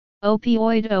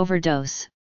Opioid overdose.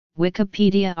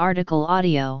 Wikipedia article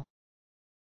audio.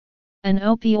 An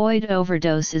opioid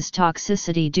overdose is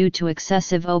toxicity due to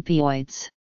excessive opioids.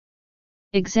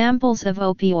 Examples of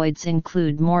opioids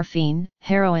include morphine,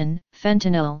 heroin,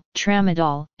 fentanyl,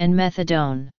 tramadol, and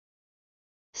methadone.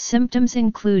 Symptoms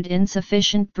include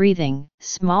insufficient breathing,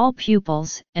 small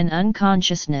pupils, and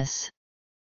unconsciousness.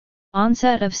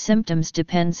 Onset of symptoms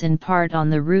depends in part on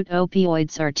the route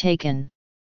opioids are taken.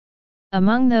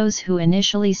 Among those who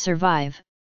initially survive,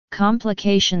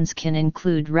 complications can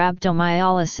include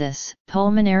rhabdomyolysis,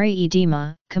 pulmonary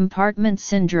edema, compartment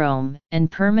syndrome,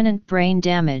 and permanent brain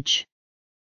damage.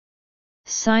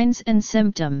 Signs and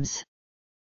symptoms.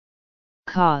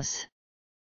 Cause: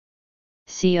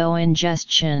 CO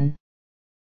ingestion.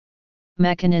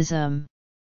 Mechanism: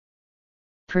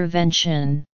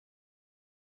 prevention.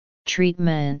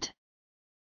 Treatment.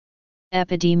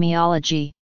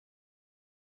 Epidemiology.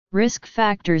 Risk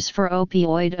factors for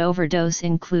opioid overdose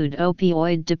include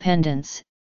opioid dependence,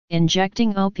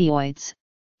 injecting opioids,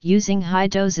 using high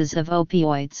doses of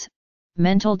opioids,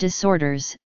 mental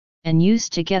disorders, and use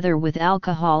together with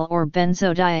alcohol or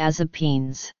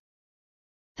benzodiazepines.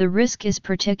 The risk is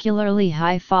particularly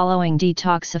high following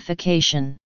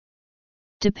detoxification.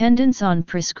 Dependence on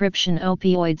prescription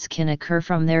opioids can occur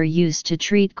from their use to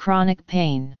treat chronic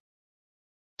pain.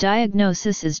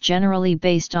 Diagnosis is generally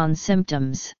based on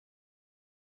symptoms.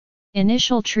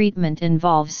 Initial treatment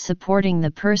involves supporting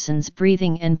the person's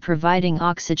breathing and providing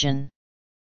oxygen.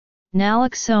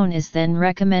 Naloxone is then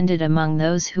recommended among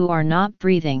those who are not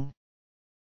breathing.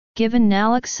 Given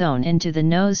naloxone into the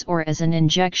nose or as an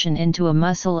injection into a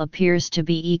muscle appears to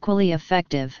be equally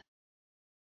effective.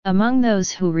 Among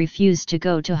those who refuse to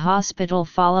go to hospital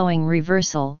following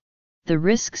reversal, the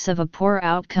risks of a poor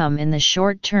outcome in the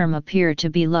short term appear to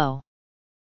be low.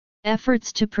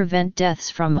 Efforts to prevent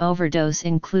deaths from overdose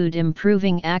include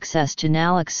improving access to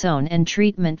naloxone and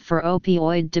treatment for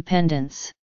opioid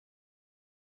dependence.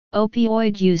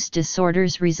 Opioid use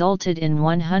disorders resulted in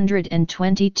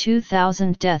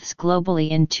 122,000 deaths globally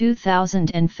in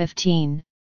 2015,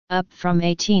 up from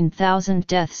 18,000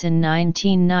 deaths in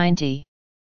 1990.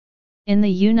 In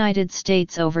the United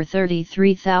States, over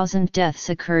 33,000 deaths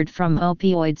occurred from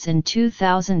opioids in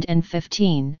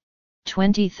 2015.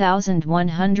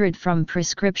 20,100 from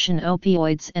prescription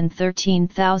opioids and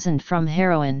 13,000 from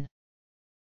heroin.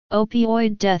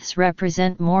 Opioid deaths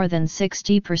represent more than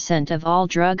 60% of all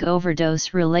drug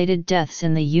overdose-related deaths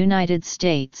in the United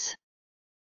States.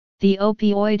 The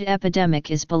opioid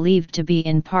epidemic is believed to be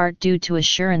in part due to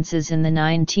assurances in the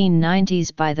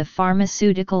 1990s by the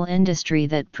pharmaceutical industry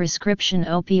that prescription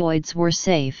opioids were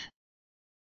safe.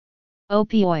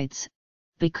 Opioids,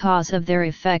 because of their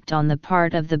effect on the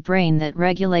part of the brain that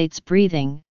regulates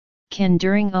breathing, can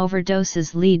during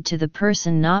overdoses lead to the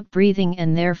person not breathing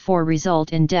and therefore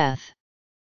result in death.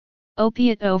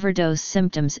 Opiate overdose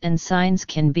symptoms and signs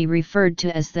can be referred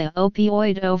to as the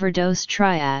opioid overdose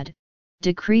triad: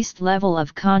 decreased level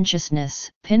of consciousness,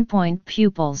 pinpoint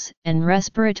pupils, and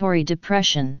respiratory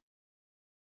depression.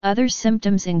 Other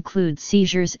symptoms include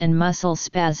seizures and muscle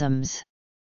spasms.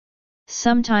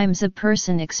 Sometimes a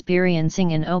person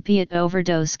experiencing an opiate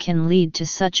overdose can lead to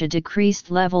such a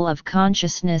decreased level of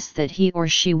consciousness that he or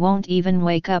she won't even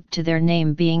wake up to their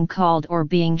name being called or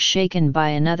being shaken by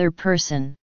another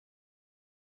person.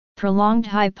 Prolonged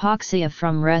hypoxia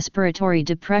from respiratory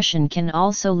depression can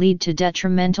also lead to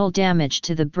detrimental damage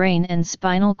to the brain and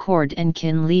spinal cord and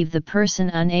can leave the person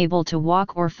unable to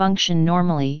walk or function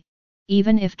normally,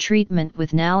 even if treatment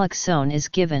with naloxone is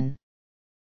given.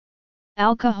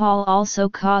 Alcohol also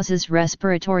causes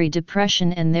respiratory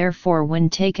depression and therefore when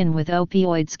taken with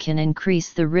opioids can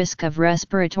increase the risk of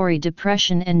respiratory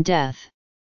depression and death.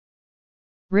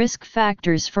 Risk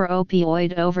factors for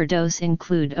opioid overdose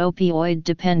include opioid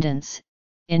dependence,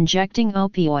 injecting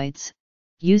opioids,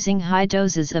 using high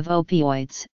doses of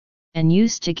opioids, and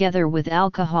use together with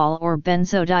alcohol or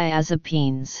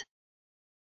benzodiazepines.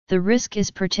 The risk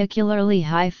is particularly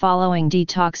high following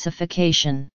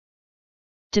detoxification.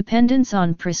 Dependence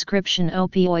on prescription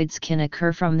opioids can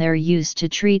occur from their use to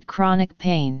treat chronic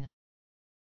pain.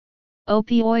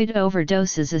 Opioid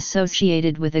overdoses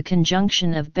associated with a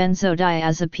conjunction of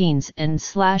benzodiazepines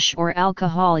and/or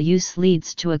alcohol use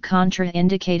leads to a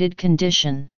contraindicated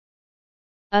condition.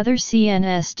 Other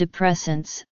CNS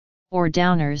depressants, or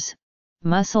downers,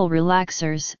 muscle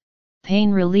relaxers,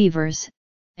 pain relievers,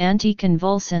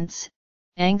 anticonvulsants,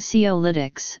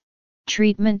 anxiolytics,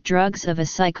 treatment drugs of a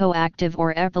psychoactive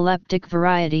or epileptic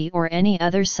variety or any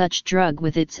other such drug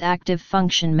with its active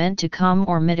function meant to calm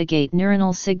or mitigate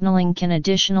neuronal signaling can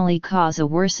additionally cause a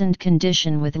worsened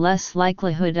condition with less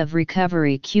likelihood of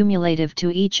recovery cumulative to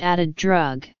each added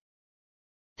drug.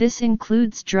 This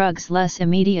includes drugs less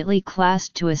immediately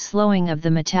classed to a slowing of the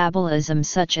metabolism,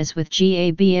 such as with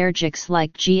GABAergics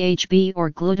like GHB or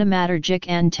glutamatergic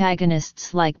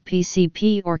antagonists like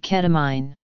PCP or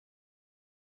ketamine.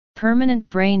 Permanent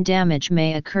brain damage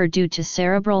may occur due to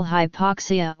cerebral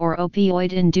hypoxia or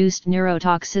opioid-induced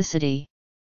neurotoxicity.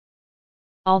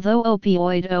 Although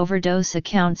opioid overdose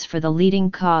accounts for the leading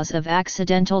cause of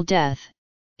accidental death,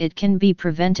 it can be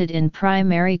prevented in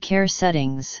primary care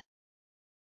settings.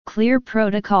 Clear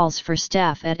protocols for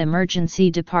staff at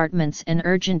emergency departments and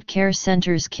urgent care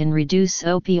centers can reduce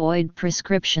opioid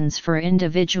prescriptions for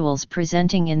individuals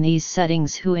presenting in these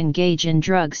settings who engage in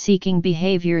drug-seeking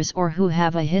behaviors or who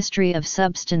have a history of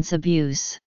substance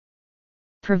abuse.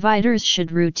 Providers should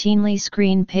routinely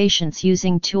screen patients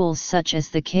using tools such as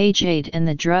the CAGE-8 and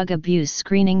the Drug Abuse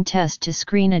Screening Test to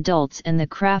screen adults and the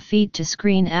CRAFEAT to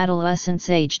screen adolescents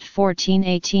aged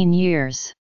 14-18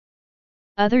 years.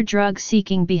 Other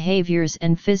drug-seeking behaviors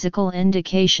and physical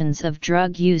indications of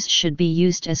drug use should be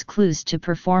used as clues to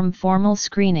perform formal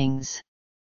screenings.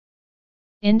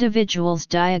 Individuals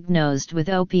diagnosed with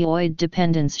opioid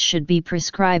dependence should be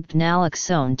prescribed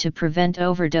naloxone to prevent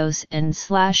overdose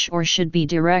and/or should be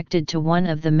directed to one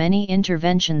of the many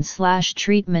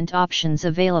intervention/treatment options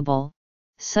available,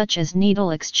 such as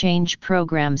needle exchange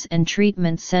programs and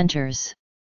treatment centers.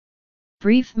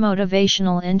 Brief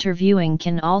motivational interviewing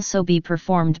can also be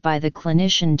performed by the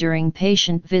clinician during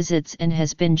patient visits and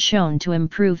has been shown to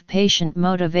improve patient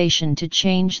motivation to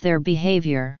change their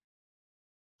behavior.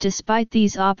 Despite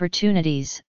these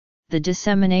opportunities, the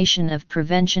dissemination of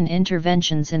prevention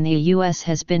interventions in the U.S.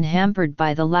 has been hampered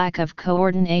by the lack of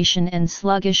coordination and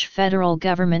sluggish federal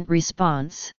government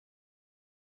response.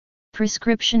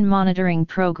 Prescription monitoring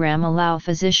program allow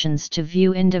physicians to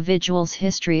view individuals'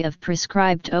 history of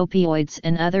prescribed opioids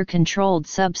and other controlled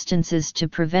substances to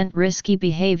prevent risky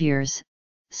behaviors,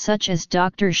 such as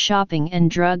doctor shopping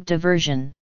and drug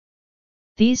diversion.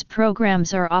 These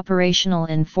programs are operational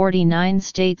in 49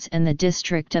 states and the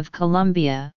District of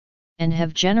Columbia, and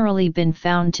have generally been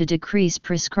found to decrease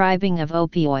prescribing of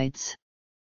opioids.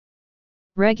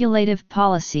 Regulative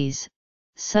policies,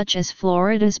 such as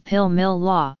Florida's pill mill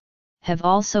law, have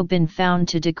also been found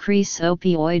to decrease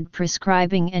opioid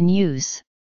prescribing and use,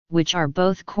 which are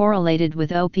both correlated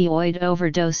with opioid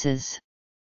overdoses.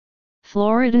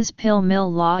 Florida's pill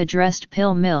mill law addressed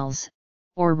pill mills,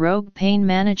 or rogue pain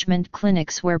management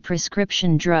clinics where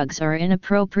prescription drugs are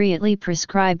inappropriately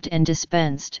prescribed and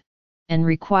dispensed, and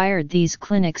required these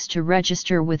clinics to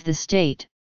register with the state,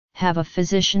 have a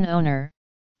physician owner,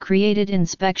 created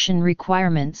inspection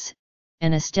requirements,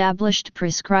 and established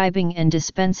prescribing and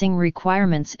dispensing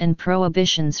requirements and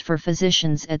prohibitions for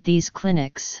physicians at these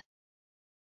clinics.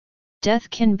 Death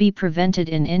can be prevented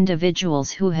in individuals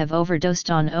who have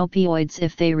overdosed on opioids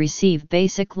if they receive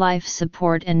basic life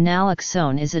support and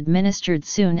naloxone is administered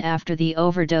soon after the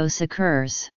overdose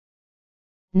occurs.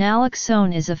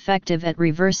 Naloxone is effective at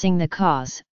reversing the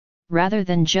cause, rather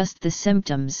than just the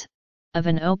symptoms, of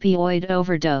an opioid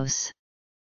overdose.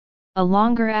 A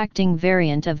longer-acting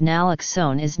variant of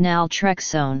naloxone is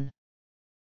naltrexone.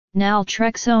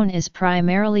 Naltrexone is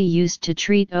primarily used to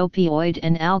treat opioid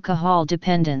and alcohol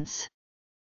dependence.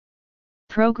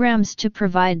 Programs to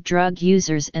provide drug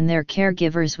users and their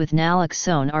caregivers with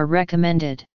naloxone are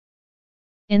recommended.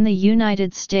 In the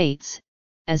United States,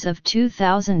 as of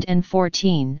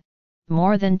 2014,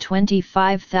 more than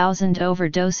 25,000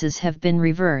 overdoses have been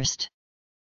reversed.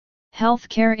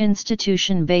 Healthcare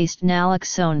institution-based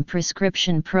naloxone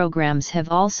prescription programs have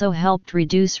also helped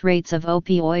reduce rates of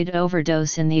opioid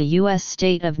overdose in the U.S.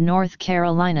 state of North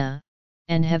Carolina,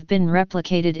 and have been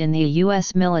replicated in the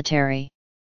U.S. military.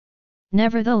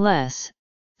 Nevertheless,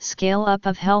 scale-up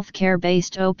of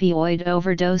healthcare-based opioid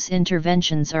overdose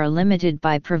interventions are limited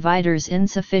by providers'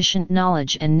 insufficient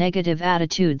knowledge and negative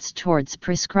attitudes towards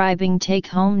prescribing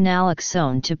take-home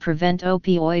naloxone to prevent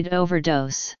opioid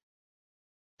overdose.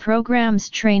 Programs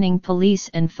training police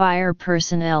and fire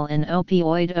personnel in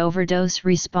opioid overdose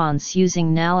response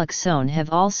using naloxone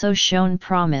have also shown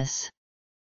promise.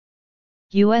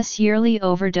 U.S. yearly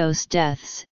overdose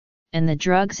deaths, and the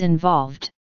drugs involved.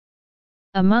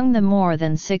 Among the more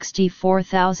than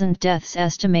 64,000 deaths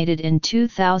estimated in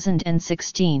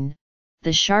 2016,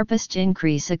 the sharpest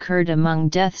increase occurred among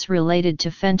deaths related to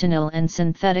fentanyl and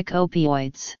synthetic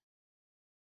opioids.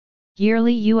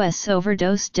 Yearly U.S.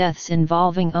 overdose deaths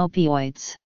involving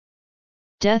opioids.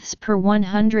 Deaths per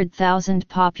 100,000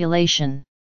 population.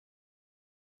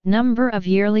 Number of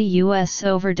yearly U.S.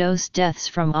 overdose deaths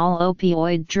from all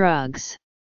opioid drugs.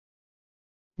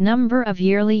 Number of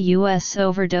yearly U.S.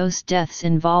 overdose deaths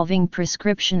involving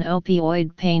prescription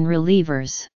opioid pain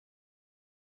relievers.